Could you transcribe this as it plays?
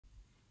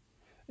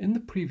In the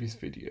previous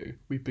video,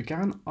 we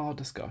began our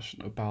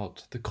discussion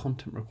about the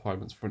content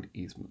requirements for an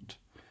easement,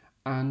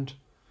 and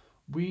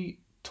we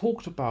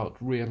talked about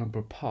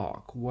Reellenborough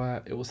Park,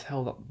 where it was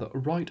held that the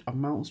right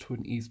amounts to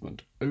an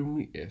easement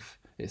only if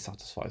it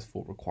satisfies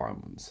 4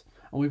 requirements.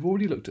 And we've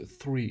already looked at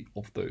 3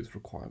 of those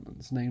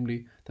requirements,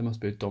 namely there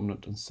must be a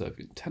dominant and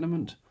servient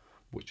tenement,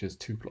 which is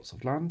 2 plots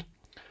of land,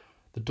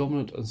 the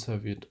dominant and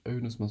servient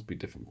owners must be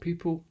different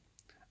people,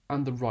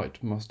 and the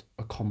right must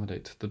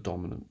accommodate the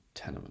dominant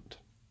tenement.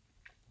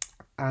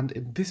 And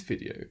in this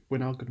video, we're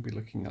now going to be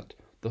looking at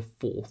the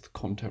 4th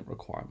content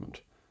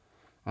requirement,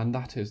 and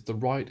that is the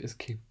right is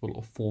capable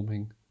of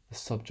forming the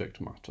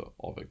subject matter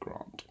of a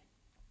grant.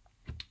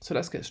 So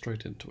let's get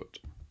straight into it.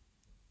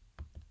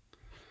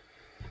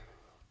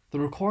 The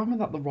requirement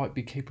that the right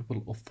be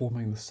capable of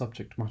forming the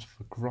subject matter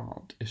of a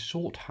grant is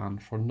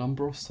shorthand for a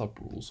number of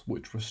sub-rules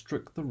which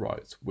restrict the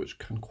rights which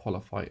can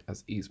qualify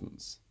as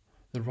easements.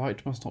 The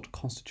right must not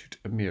constitute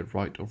a mere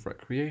right of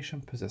recreation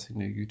possessing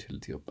no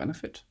utility or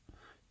benefit.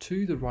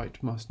 2. The right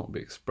must not be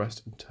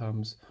expressed in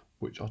terms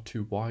which are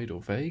too wide or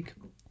vague.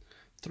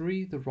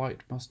 3. The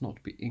right must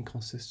not be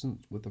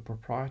inconsistent with the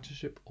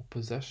proprietorship or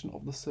possession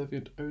of the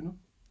servient owner.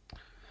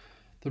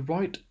 The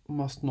right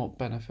must not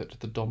benefit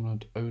the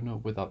dominant owner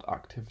without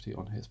activity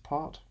on his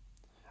part.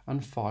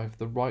 And 5.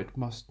 The right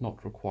must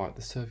not require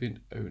the servient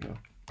owner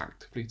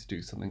actively to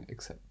do something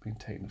except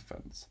maintain a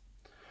fence.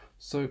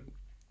 So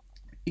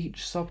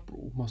each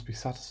sub-rule must be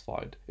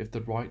satisfied if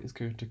the right is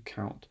going to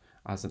count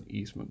as an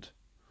easement.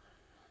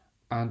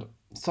 And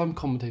some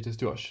commentators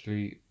do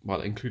actually,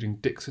 well, including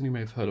Dixon, you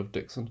may have heard of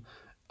Dixon,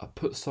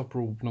 put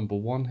sub-rule number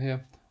 1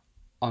 here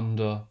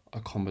under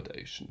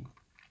accommodation.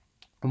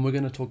 And we're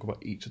going to talk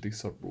about each of these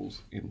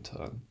sub-rules in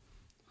turn.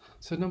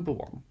 So number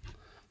 1,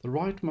 the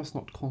right must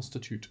not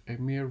constitute a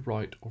mere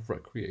right of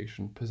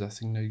recreation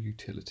possessing no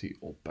utility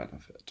or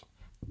benefit.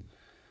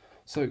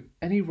 So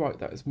any right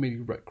that is merely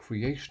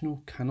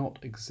recreational cannot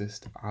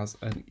exist as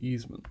an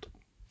easement.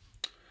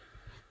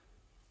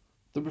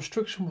 The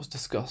restriction was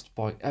discussed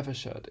by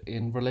Evershed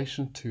in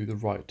relation to the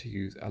right to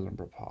use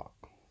Ellenborough Park.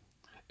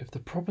 If the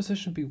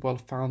proposition be well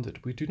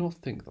founded, we do not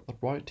think that the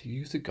right to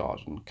use a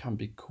garden can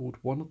be called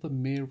one of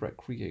mere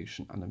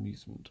recreation and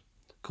amusement.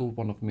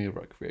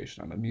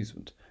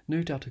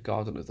 No doubt a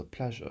garden is a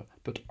pleasure,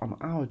 but on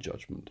our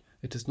judgment,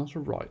 it is not a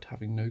right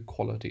having no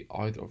quality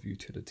either of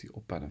utility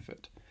or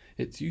benefit.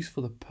 Its use for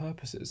the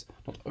purposes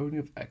not only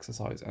of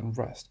exercise and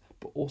rest,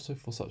 but also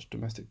for such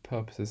domestic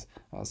purposes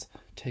as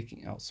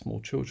taking out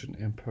small children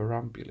in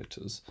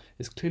perambulators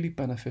is clearly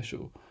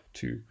beneficial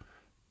to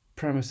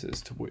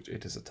premises to which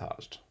it is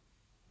attached.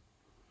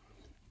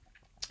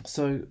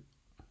 So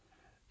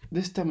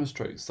this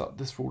demonstrates that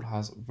this rule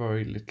has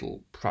very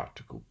little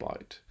practical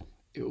bite.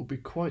 It will be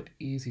quite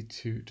easy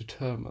to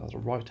determine that a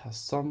right has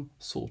some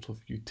sort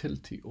of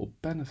utility or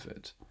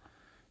benefit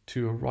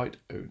to a right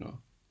owner,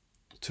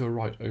 to a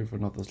right over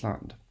another's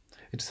land.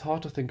 It is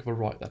hard to think of a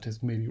right that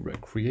is merely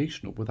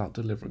recreational without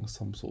delivering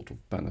some sort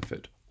of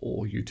benefit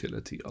or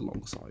utility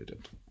alongside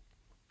it.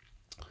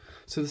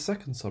 So the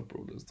second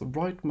sub-rule is the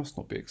right must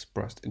not be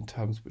expressed in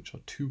terms which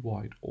are too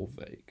wide or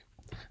vague.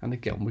 And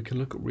again, we can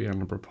look at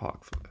Reellenborough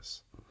Park for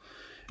this.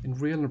 In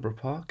Reellenborough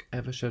Park,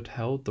 Evershed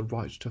held the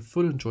right to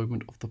full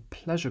enjoyment of the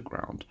pleasure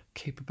ground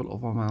capable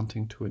of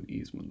amounting to an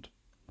easement.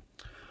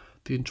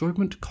 The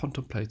enjoyment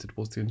contemplated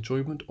was the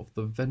enjoyment of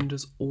the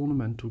vendor's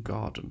ornamental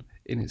garden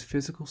in its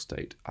physical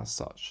state as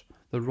such,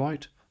 the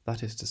right,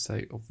 that is to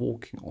say, of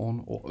walking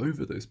on or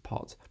over those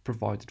parts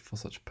provided for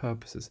such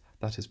purposes,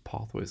 that is,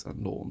 pathways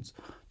and lawns,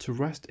 to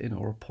rest in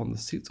or upon the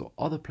seats or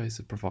other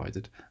places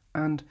provided,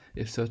 and,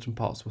 if certain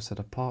parts were set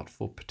apart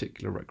for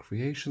particular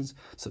recreations,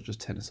 such as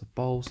tennis or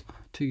bowls,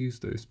 to use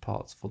those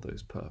parts for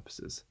those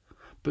purposes,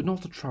 but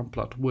not to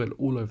trample at will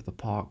all over the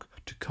park,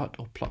 to cut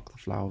or pluck the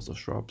flowers or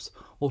shrubs,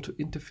 or to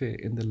interfere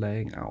in the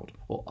laying out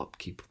or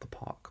upkeep of the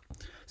park.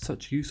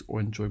 Such use or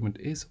enjoyment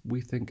is, we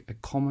think, a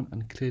common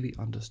and clearly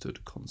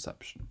understood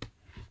conception.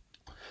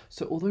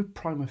 So although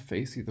prima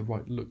facie the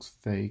right looks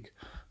vague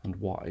and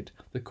wide,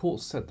 the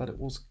court said that it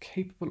was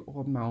capable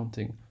of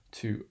amounting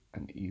to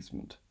an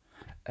easement.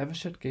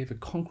 Evershed gave a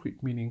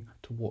concrete meaning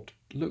to what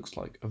looks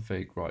like a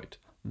vague right,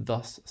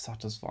 thus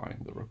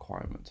satisfying the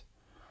requirement.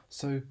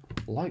 So,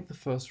 like the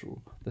first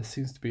rule, there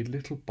seems to be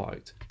little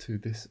bite to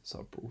this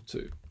sub-rule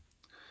too.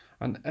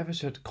 And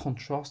Evershed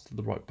contrasted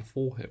the right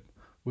before him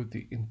with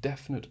the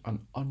indefinite and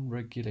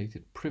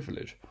unregulated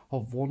privilege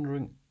of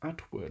wandering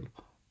at will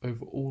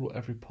over all or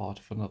every part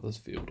of another's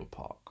field or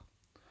park.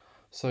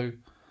 So,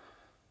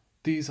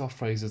 these are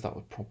phrases that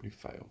would probably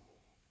fail.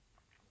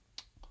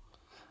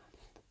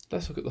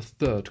 Let's look at the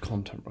third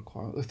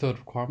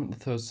requirement, the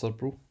third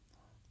sub-rule.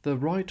 The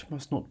right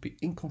must not be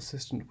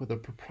inconsistent with the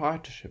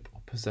proprietorship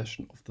or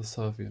possession of the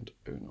servient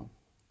owner.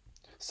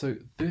 So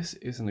this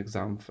is an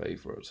exam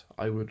favourite.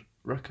 I would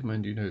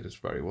recommend you know this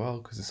very well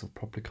because this will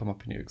probably come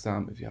up in your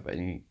exam if you have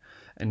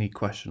any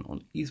question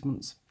on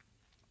easements.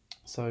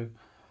 So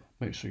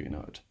make sure you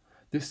know it.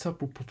 This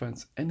sub-rule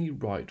prevents any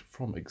right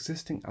from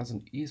existing as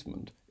an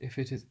easement if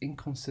it is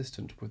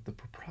inconsistent with the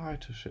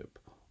proprietorship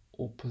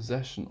or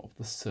possession of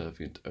the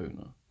servient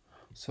owner.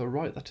 So a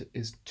right that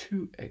is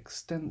too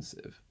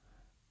extensive,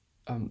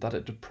 that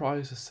it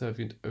deprives the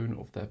servient owner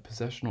of their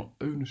possession or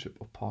ownership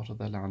of part of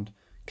their land,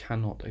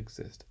 cannot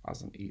exist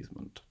as an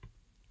easement.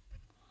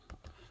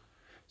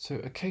 So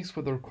a case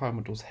where the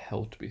requirement was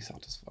held to be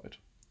satisfied.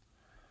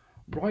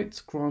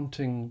 Rights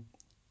granting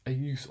a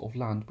use of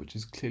land which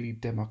is clearly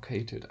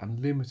demarcated and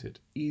limited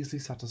easily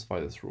satisfy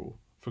this rule,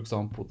 for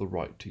example the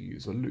right to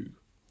use a loo.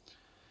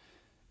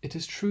 It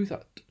is true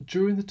that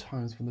during the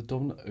times when the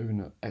dominant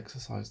owner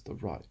exercised the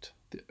right,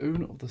 the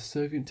owner of the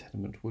servient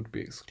tenement would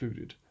be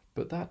excluded,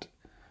 but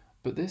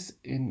this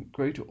in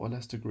greater or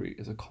less degree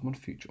is a common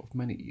feature of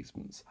many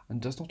easements and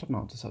does not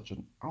amount to such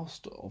an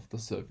ouster of the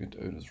servient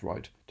owner's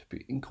right to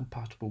be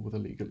incompatible with a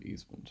legal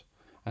easement,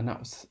 and that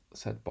was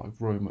said by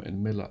Romer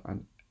in Miller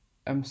and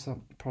EMSA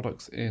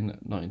products in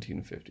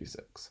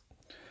 1956.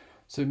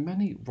 So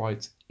many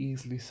rights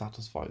easily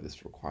satisfy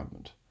this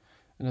requirement.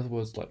 In other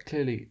words,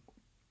 clearly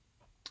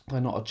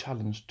they're not a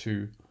challenge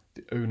to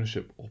the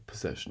ownership or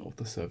possession of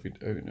the servient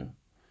owner.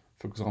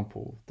 For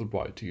example, the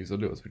right to use a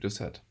loo, as we just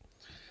said.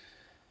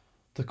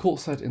 The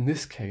court said in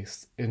this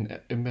case, in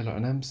Miller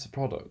and EMSA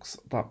products,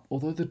 that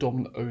although the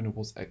dominant owner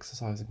was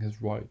exercising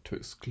his right to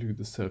exclude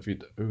the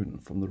servient owner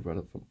from the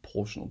relevant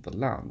portion of the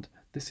land,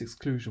 this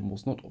exclusion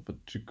was not of a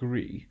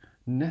degree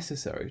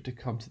necessary to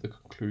come to the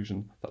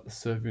conclusion that the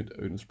servient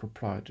owner's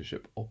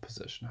proprietorship or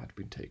possession had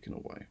been taken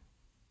away.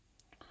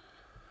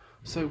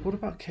 So what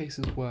about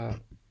cases where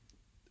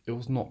it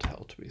was not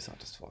held to be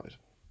satisfied?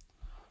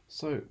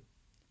 So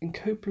in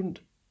Copeland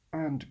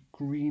and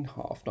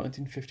Greenhalgh,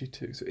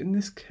 1952, so in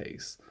this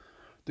case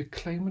the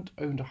claimant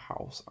owned a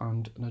house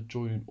and an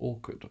adjoining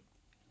orchard.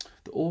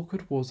 The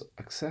orchard was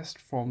accessed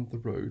from the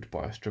road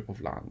by a strip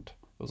of land.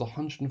 It was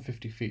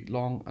 150 feet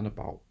long and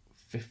about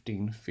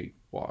 15 feet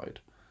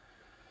wide.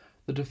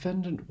 The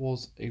defendant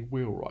was a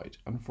wheelwright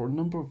and for a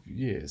number of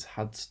years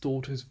had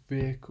stored his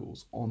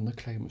vehicles on the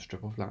claimant's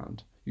strip of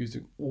land,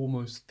 using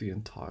almost the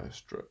entire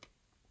strip.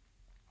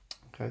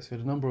 Okay, so he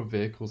had a number of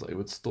vehicles that he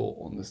would store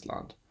on this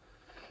land.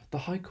 The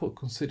High Court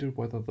considered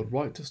whether the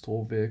right to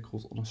store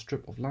vehicles on a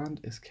strip of land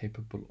is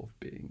capable of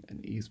being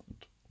an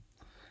easement.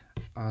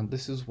 And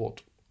this is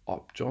what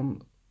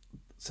Upjohn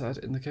said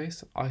in the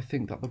case: I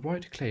think that the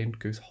right claimed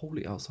goes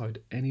wholly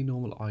outside any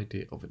normal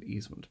idea of an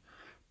easement.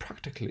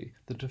 Practically,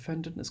 the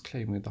defendant is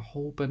claiming the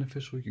whole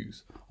beneficial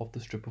use of the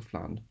strip of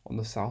land on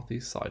the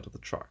southeast side of the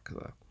track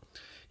there.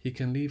 He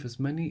can leave as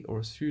many or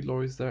as few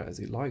lorries there as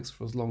he likes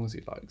for as long as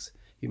he likes.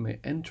 He may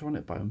enter on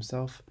it by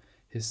himself,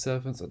 his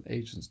servants and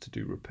agents to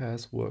do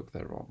repairs work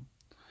thereon.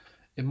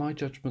 In my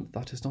judgment,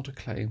 that is not a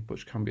claim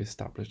which can be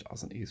established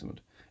as an easement.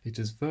 It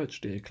is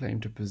virtually a claim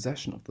to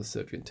possession of the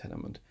servient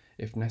tenement,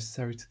 if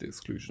necessary to the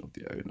exclusion of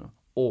the owner,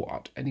 or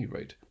at any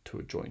rate to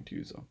a joint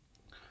user.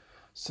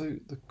 So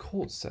the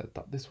court said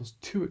that this was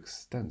too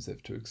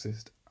extensive to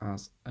exist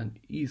as an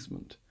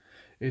easement.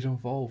 It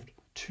involved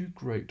too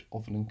great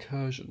of an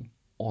incursion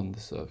on the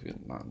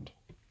servient land.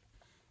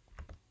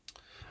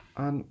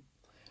 And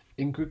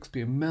in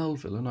Grigsby and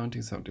Melville in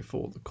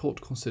 1974, the court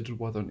considered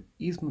whether an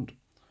easement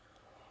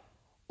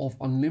of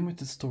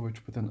unlimited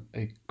storage within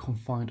a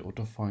confined or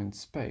defined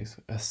space,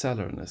 a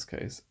cellar in this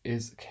case,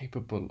 is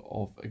capable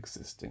of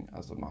existing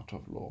as a matter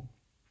of law.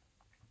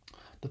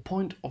 The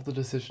point of the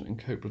decision in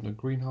Copeland and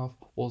Greenhalgh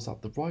was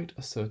that the right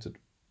asserted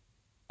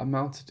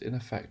amounted in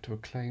effect to a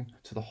claim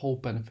to the whole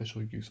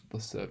beneficial use of the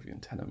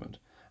servient tenement,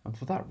 and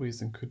for that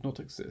reason could not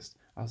exist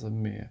as a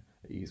mere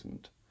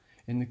easement.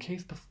 In the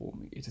case before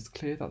me, it is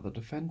clear that the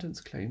defendant's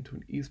claim to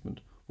an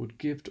easement would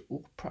give to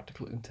all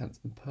practical intents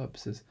and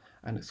purposes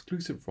an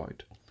exclusive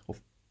right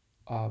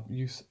of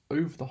use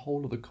over the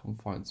whole of the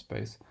confined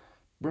space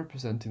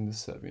representing the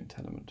servient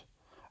tenement.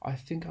 I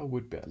think I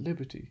would be at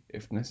liberty,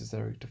 if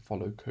necessary, to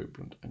follow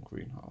Copeland and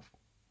Greenhalgh.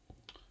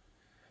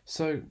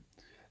 So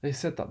they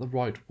said that the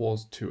right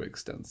was too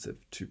extensive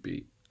to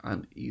be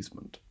an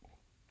easement.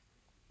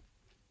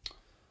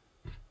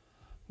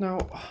 Now,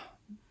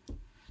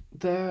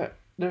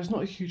 there's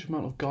not a huge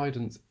amount of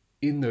guidance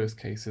in those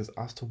cases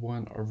as to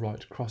when a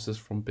right crosses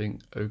from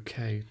being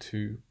okay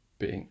to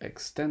being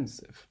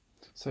extensive,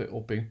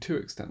 or being too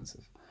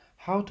extensive.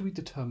 How do we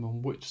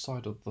determine which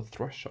side of the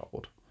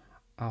threshold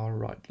our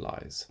right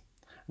lies?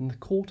 And the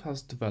court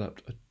has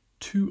developed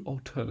two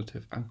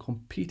alternative and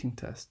competing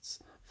tests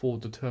for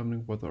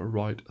determining whether a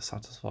right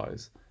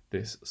satisfies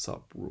this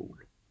sub-rule.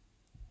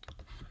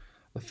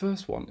 The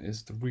first one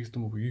is the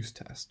reasonable use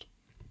test.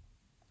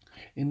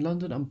 In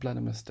London and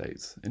Blenheim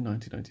Estates in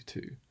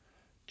 1992,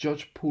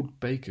 Judge Paul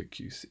Baker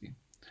QC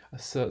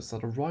asserts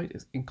that a right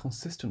is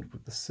inconsistent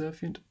with the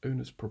servient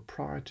owner's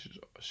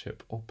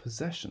proprietorship or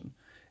possession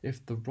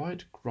if the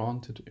right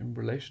granted in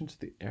relation to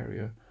the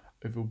area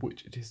over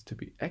which it is to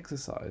be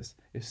exercised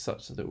is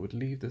such that it would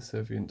leave the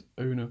servient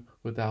owner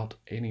without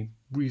any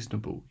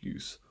reasonable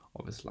use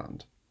of his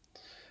land.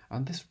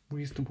 And this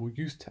reasonable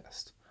use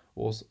test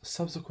was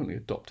subsequently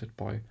adopted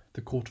by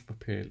the Court of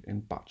Appeal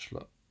in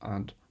Batchelor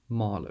and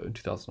Marlowe in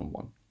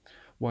 2001,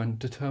 when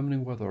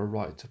determining whether a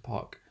right to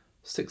park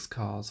 6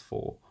 cars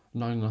for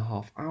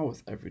 9.5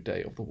 hours every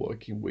day of the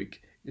working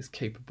week is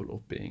capable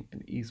of being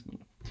an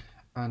easement.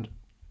 And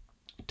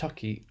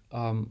Tucky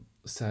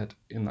said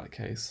in that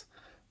case,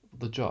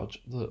 the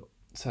judge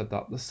said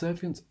that the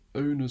servient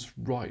owner's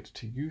right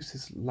to use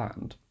his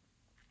land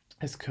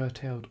is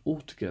curtailed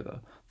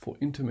altogether for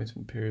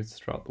intermittent periods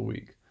throughout the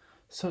week.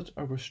 Such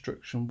a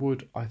restriction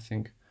would, I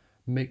think,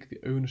 make the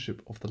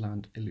ownership of the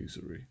land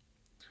illusory.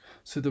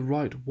 So the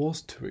right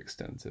was too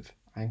extensive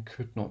and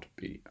could not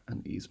be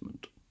an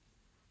easement.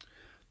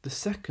 The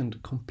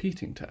second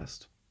competing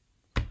test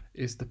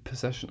is the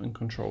possession and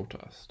control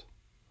test.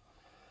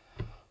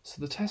 So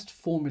the test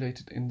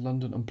formulated in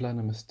London and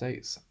Blenheim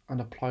estates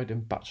and applied in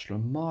Batchelor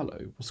and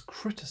Marlow was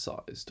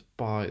criticised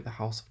by the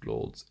House of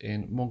Lords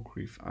in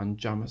Moncrieff and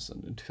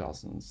Jamieson in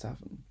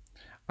 2007,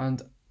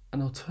 and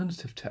an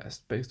alternative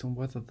test based on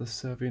whether the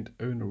servient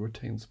owner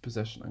retains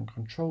possession and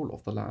control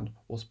of the land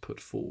was put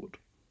forward.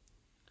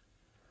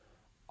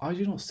 I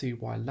do not see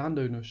why a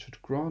landowner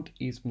should grant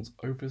easements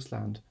over his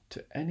land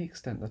to any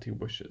extent that he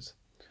wishes.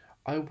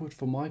 I would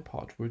for my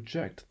part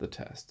reject the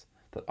test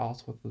that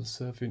asks whether the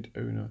servient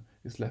owner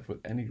is left with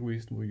any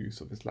reasonable use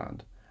of his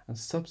land, and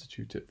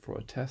substitute it for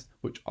a test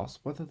which asks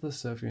whether the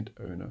servient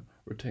owner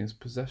retains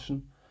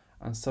possession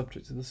and,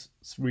 subject to this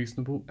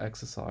reasonable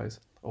exercise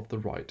of the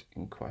right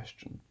in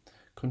question,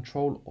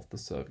 control of the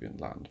servient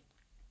land.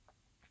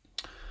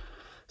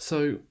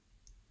 So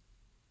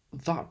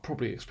that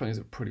probably explains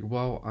it pretty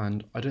well,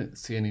 and I don't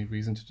see any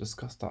reason to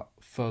discuss that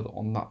further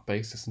on that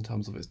basis in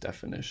terms of its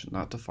definition.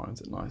 That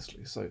defines it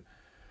nicely.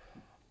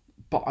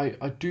 But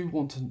I do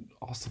want to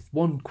ask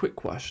one quick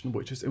question,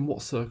 which is, in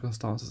what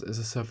circumstances is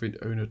a servient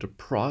owner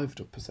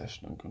deprived of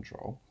possession and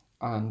control?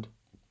 And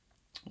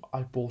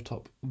I brought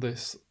up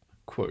this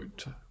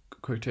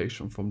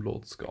quotation from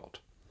Lord Scott.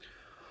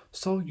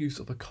 Sole use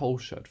of a coal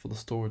shed for the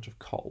storage of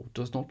coal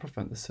does not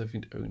prevent the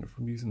servient owner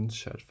from using the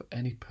shed for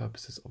any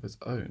purposes of his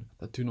own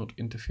that do not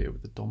interfere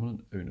with the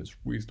dominant owner's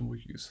reasonable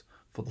use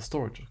for the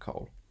storage of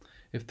coal.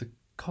 If the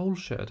coal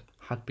shed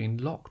had been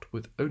locked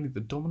with only the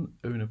dominant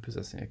owner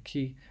possessing a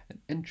key and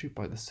entry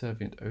by the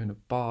servient owner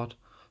barred,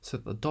 so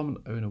that the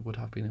dominant owner would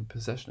have been in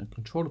possession and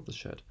control of the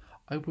shed,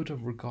 I would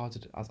have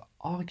regarded it as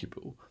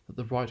arguable that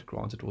the right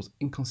granted was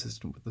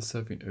inconsistent with the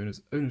servient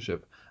owner's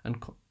ownership and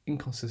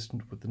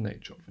inconsistent with the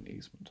nature of an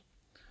easement.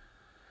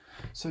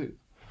 So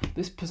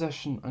this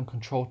possession and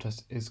control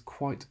test is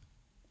quite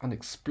an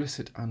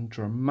explicit and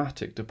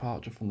dramatic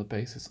departure from the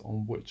basis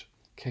on which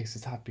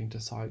cases have been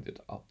decided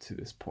up to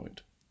this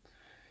point.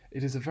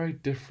 It is a very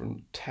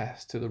different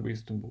test to the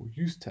reasonable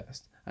use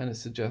test, and it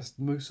suggests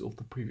most of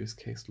the previous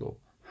case law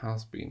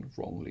has been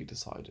wrongly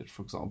decided,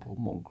 for example,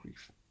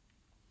 Moncrieff.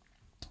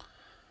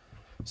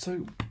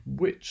 So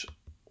which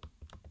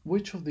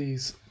of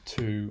these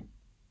two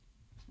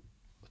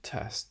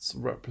tests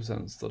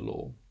represents the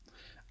law?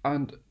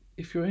 And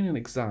if you're in an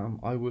exam,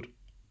 I would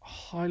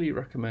highly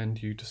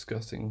recommend you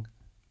discussing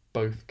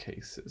both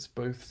cases,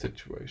 both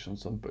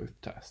situations on both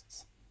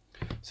tests.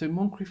 So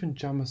Moncrieff and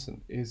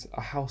Jamieson is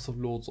a House of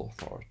Lords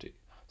authority,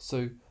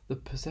 so the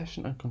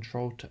possession and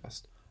control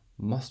test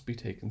must be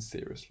taken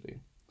seriously.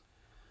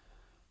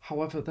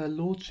 However, their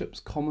lordships'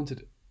 comments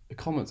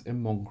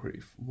in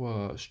Moncrieff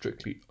were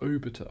strictly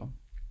obiter.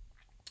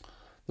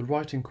 The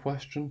right in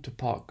question to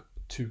park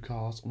two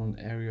cars on an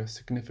area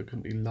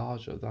significantly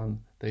larger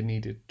than they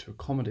needed to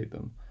accommodate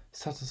them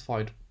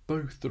satisfied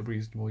both the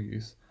reasonable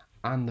use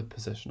and the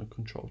possession and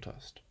control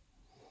test.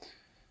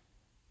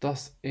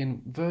 Thus,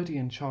 in Verdi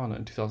and Chana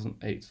in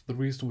 2008, the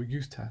reasonable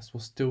use test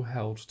was still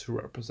held to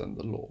represent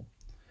the law.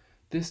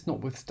 This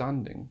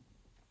notwithstanding,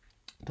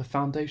 the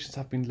foundations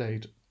have been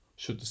laid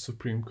should the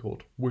Supreme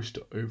Court wish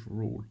to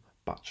overrule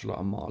Batchelor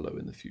and Marlow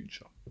in the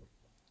future.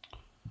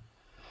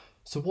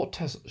 So what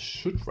test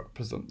should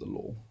represent the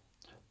law?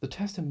 The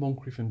test in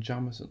Moncrieff and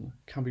Jamieson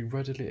can be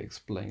readily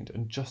explained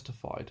and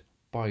justified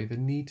by the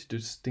need to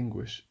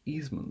distinguish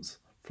easements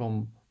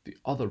from the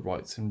other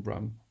rights in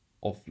rem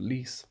of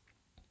lease,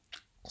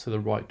 so the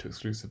right to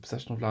exclusive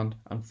possession of land,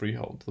 and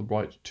freehold, the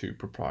right to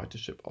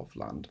proprietorship of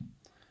land.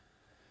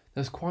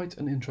 There's quite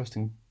an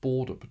interesting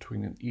border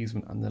between an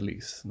easement and the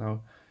lease.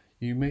 Now,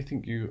 you may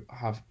think you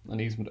have an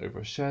easement over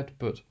a shed,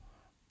 but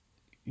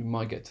you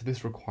might get to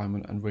this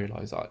requirement and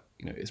realise that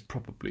it's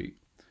probably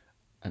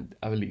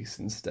a lease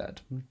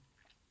instead.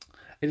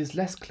 It is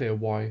less clear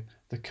why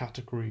the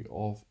category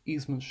of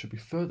easements should be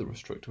further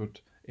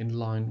restricted in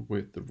line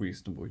with the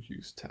reasonable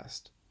use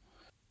test.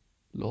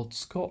 Lord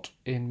Scott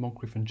in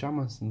Moncrieff and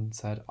Jamieson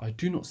said, "I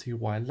do not see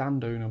why a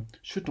landowner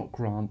should not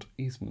grant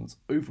easements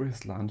over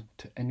his land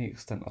to any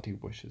extent that he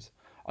wishes.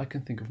 I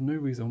can think of no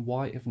reason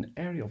why, if an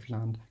area of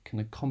land can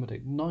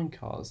accommodate 9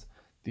 cars,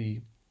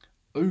 the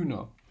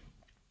owner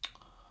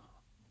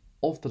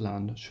of the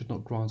land should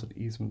not grant an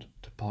easement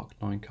to park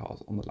 9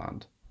 cars on the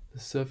land. The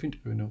servient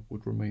owner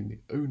would remain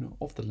the owner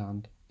of the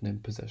land and in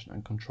possession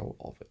and control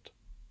of it."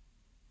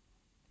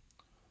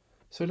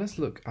 So let's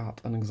look at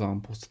an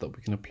example so that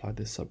we can apply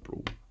this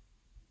sub-rule.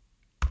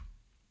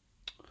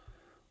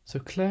 So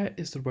Claire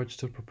is the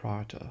registered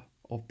proprietor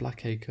of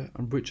Blackacre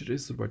and Richard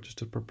is the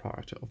registered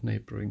proprietor of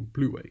neighbouring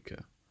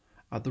Blueacre.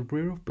 At the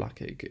rear of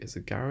Blackacre is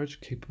a garage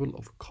capable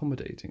of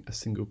accommodating a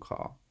single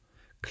car.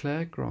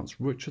 Claire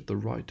grants Richard the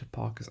right to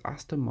park his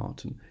Aston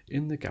Martin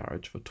in the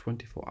garage for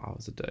 24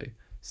 hours a day,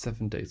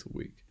 7 days a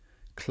week.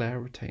 Claire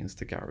retains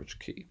the garage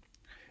key.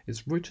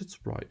 Is Richard's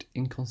right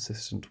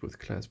inconsistent with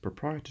Claire's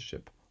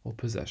proprietorship or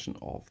possession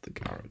of the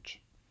garage?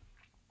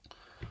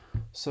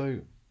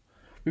 So,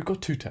 we've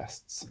got two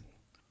tests.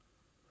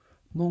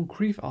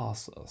 Moncrief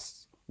asks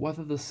us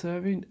whether the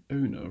servient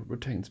owner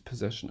retains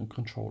possession and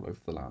control over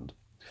the land.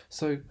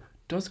 So,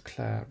 does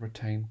Claire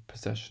retain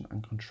possession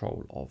and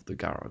control of the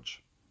garage?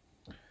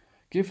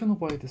 Given the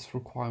way this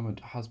requirement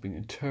has been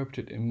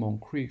interpreted in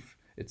Moncrief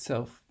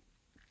itself,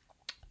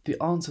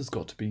 the answer's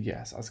got to be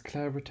yes, as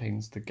Claire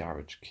retains the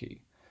garage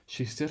key.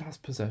 She still has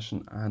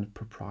possession and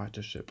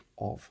proprietorship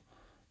of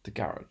the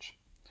garage.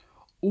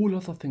 All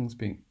other things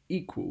being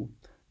equal,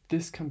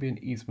 this can be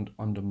an easement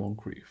under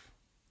Moncrief.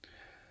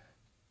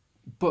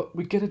 But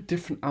we get a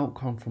different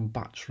outcome from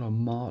Batchelor and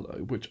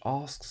Marlowe, which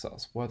asks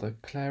us whether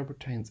Claire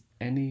retains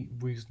any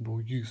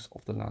reasonable use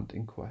of the land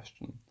in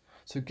question.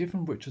 So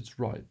given Richard's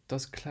right,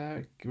 does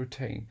Claire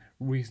retain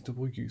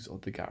reasonable use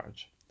of the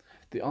garage?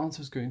 The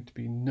answer is going to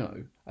be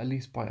no, at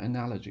least by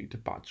analogy to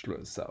Batchelor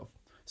itself.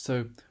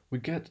 So we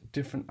get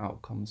different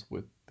outcomes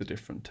with the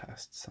different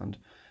tests, and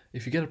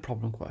if you get a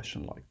problem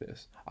question like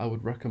this, I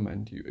would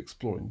recommend you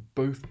exploring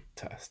both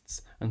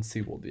tests and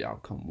see what the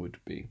outcome would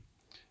be.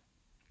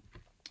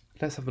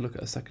 Let's have a look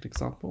at a second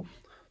example.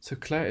 So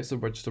Claire is the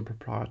registered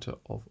proprietor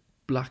of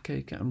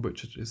Blackacre and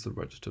Richard is the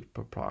registered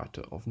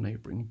proprietor of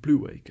neighbouring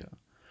Blueacre.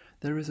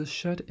 There is a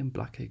shed in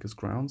Blackacre's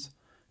grounds.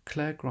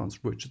 Claire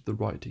grants Richard the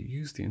right to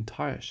use the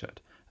entire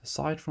shed,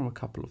 aside from a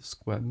couple of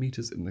square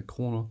metres in the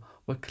corner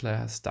where Claire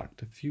has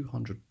stacked a few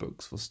hundred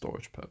books for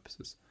storage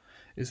purposes.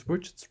 Is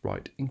Richard's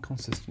right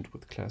inconsistent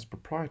with Claire's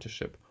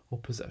proprietorship or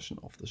possession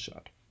of the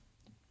shed?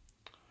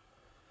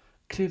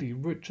 Clearly,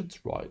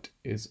 Richard's right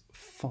is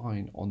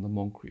fine on the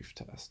Moncrief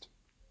test.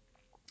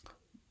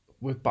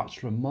 With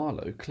Batchelor and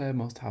Marlowe, Claire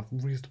must have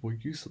reasonable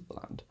use of the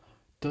land.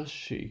 Does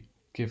she,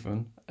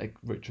 given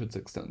Richard's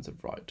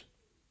extensive right?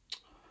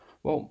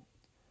 Well,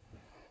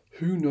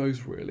 who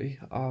knows really?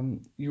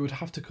 You would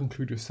have to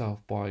conclude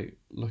yourself by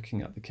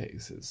looking at the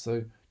cases.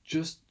 So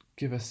just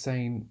give a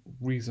sane,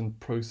 reasoned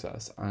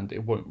process and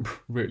it won't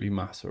really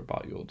matter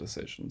about your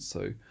decision.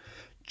 So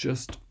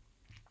just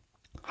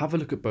have a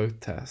look at both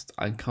tests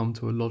and come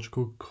to a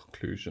logical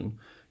conclusion.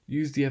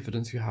 Use the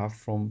evidence you have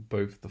from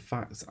both the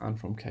facts and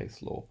from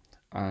case law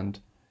and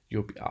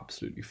you'll be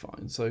absolutely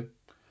fine. So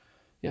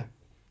yeah,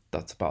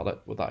 that's about it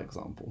with that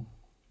example.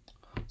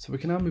 So we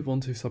can now move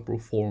on to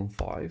subrule 4 and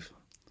 5.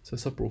 So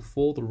subrule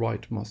 4, the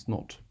right must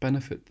not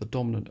benefit the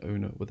dominant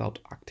owner without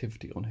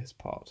activity on his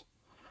part.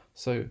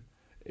 So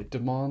it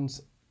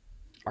demands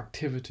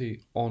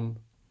activity on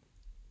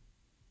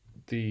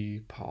the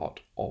part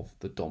of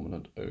the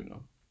dominant owner.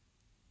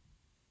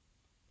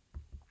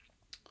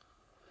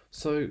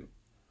 So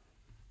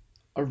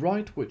a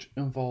right which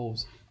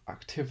involves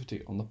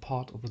activity on the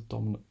part of the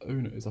dominant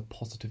owner is a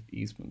positive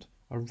easement.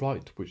 A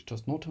right which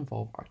does not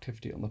involve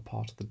activity on the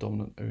part of the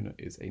dominant owner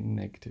is a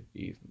negative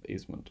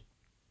easement.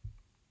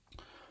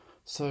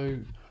 So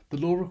the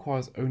law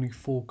requires only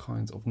 4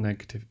 kinds of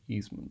negative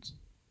easements.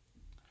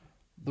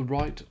 The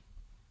right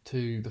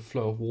to the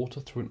flow of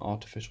water through an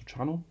artificial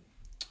channel,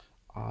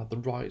 the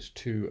right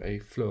to a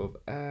flow of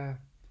air,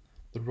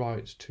 the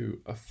right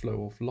to a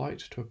flow of light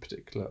to a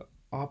particular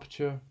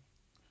aperture,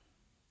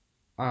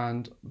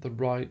 and the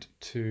right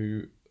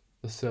to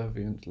the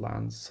servient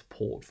land's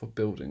support for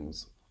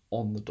buildings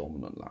on the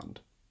dominant land.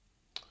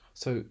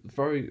 So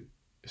very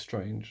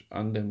strange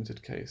and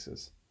limited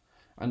cases.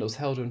 And it was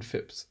held in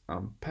fips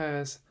and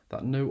pairs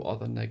that no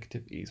other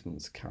negative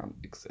easements can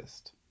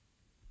exist.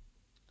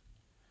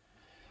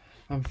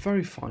 And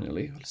very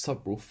finally,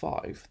 subrule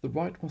 5, the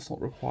right must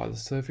not require the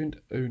servient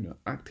owner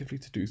actively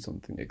to do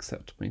something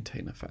except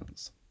maintain a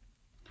fence.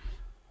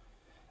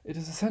 It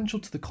is essential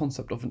to the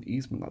concept of an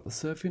easement that the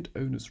servient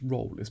owner's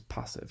role is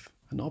passive,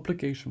 an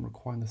obligation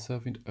requiring the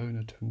servient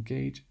owner to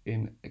engage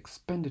in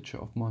expenditure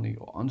of money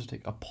or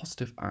undertake a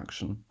positive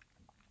action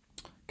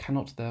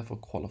cannot therefore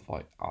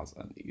qualify as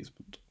an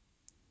easement.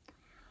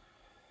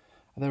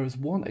 There is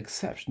one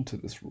exception to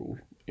this rule.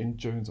 In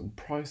Jones and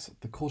Price,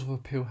 the Court of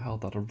Appeal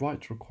held that a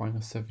right requiring a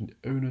servient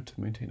owner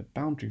to maintain a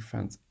boundary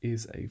fence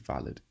is a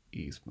valid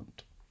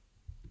easement.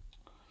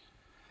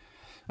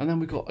 And then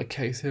we got a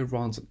case here,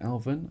 Rance and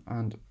Elvin,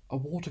 and a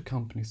water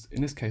company,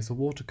 in this case a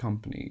water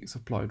company,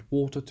 supplied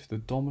water to the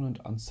dominant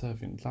and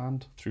servient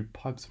land through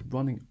pipes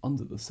running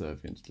under the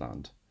servient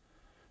land.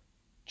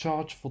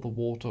 Charge for the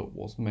water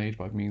was made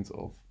by means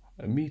of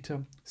a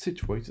meter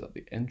situated at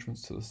the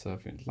entrance to the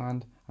servient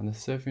land, and the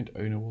servient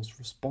owner was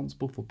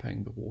responsible for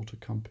paying the water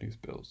company's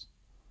bills.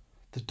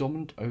 The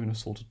dominant owner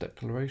sought a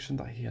declaration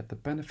that he had the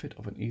benefit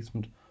of an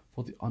easement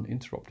for the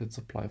uninterrupted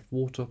supply of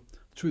water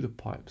through the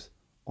pipes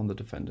on the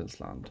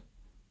defendant's land.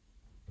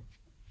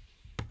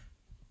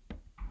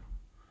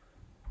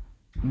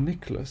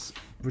 Nicholas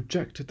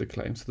rejected the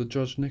claim, so the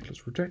judge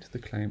Nicholas rejected the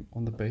claim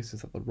on the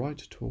basis that the right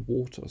to a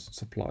water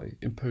supply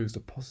imposed a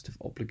positive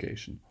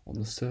obligation on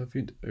the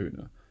servient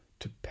owner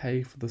to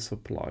pay for the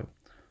supply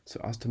so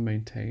as to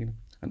maintain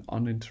an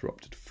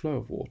uninterrupted flow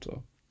of water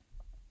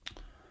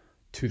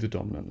to the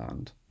dominant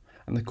land.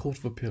 And the Court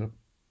of Appeal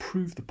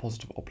approved the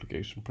positive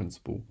obligation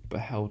principle but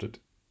held it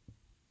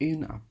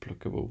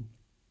inapplicable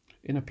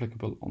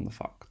on the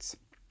facts.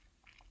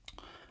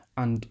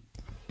 And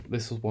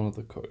this was one of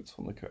the quotes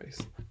from the case.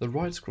 The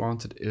rights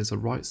granted is a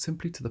right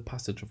simply to the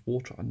passage of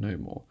water and no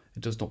more.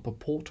 It does not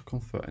purport to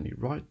confer any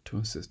right to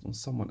insist on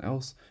someone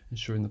else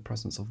ensuring the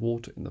presence of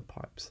water in the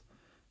pipes.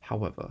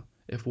 However,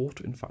 if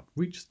water in fact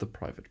reaches the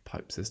private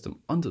pipe system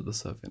under the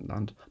servient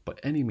land by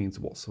any means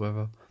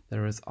whatsoever,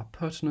 there is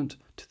appurtenant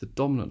to the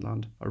dominant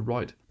land a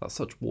right that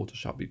such water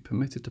shall be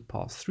permitted to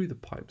pass through the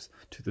pipes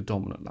to the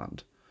dominant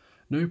land.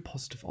 No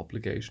positive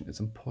obligation is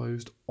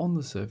imposed on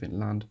the servient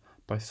land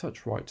by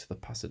such right to the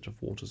passage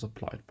of water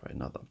supplied by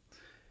another.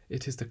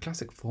 It is the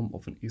classic form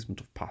of an easement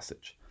of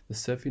passage. The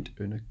servient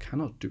owner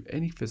cannot do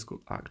any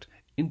physical act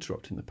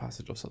interrupting the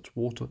passage of such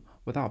water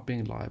without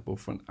being liable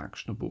for an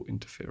actionable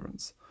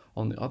interference.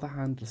 On the other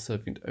hand, the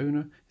servient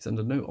owner is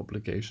under no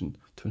obligation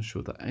to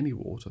ensure that any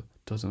water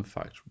does in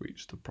fact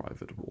reach the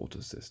private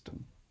water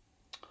system.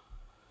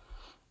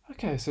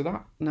 Okay, so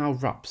that now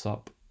wraps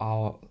up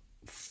our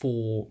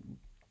 4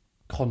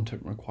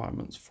 content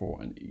requirements for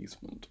an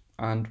easement,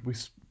 and we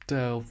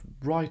delve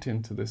right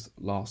into this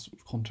last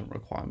content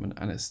requirement,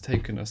 and it's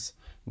taken us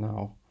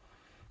now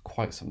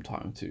quite some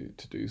time to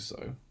do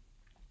so.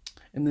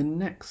 In the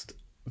next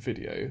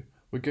video,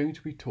 we're going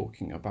to be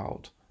talking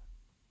about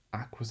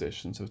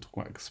acquisition, so we're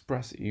talking about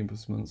express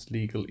easements,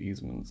 legal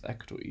easements,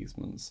 equitable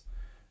easements,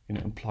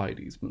 implied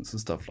easements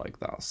and stuff like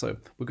that. So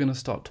we're going to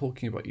start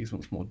talking about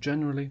easements more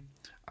generally,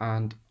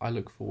 and I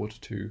look forward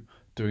to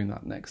doing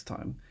that next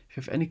time. If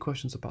you have any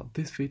questions about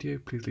this video,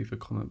 please leave a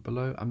comment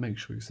below and make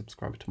sure you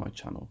subscribe to my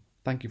channel.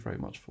 Thank you very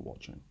much for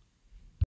watching.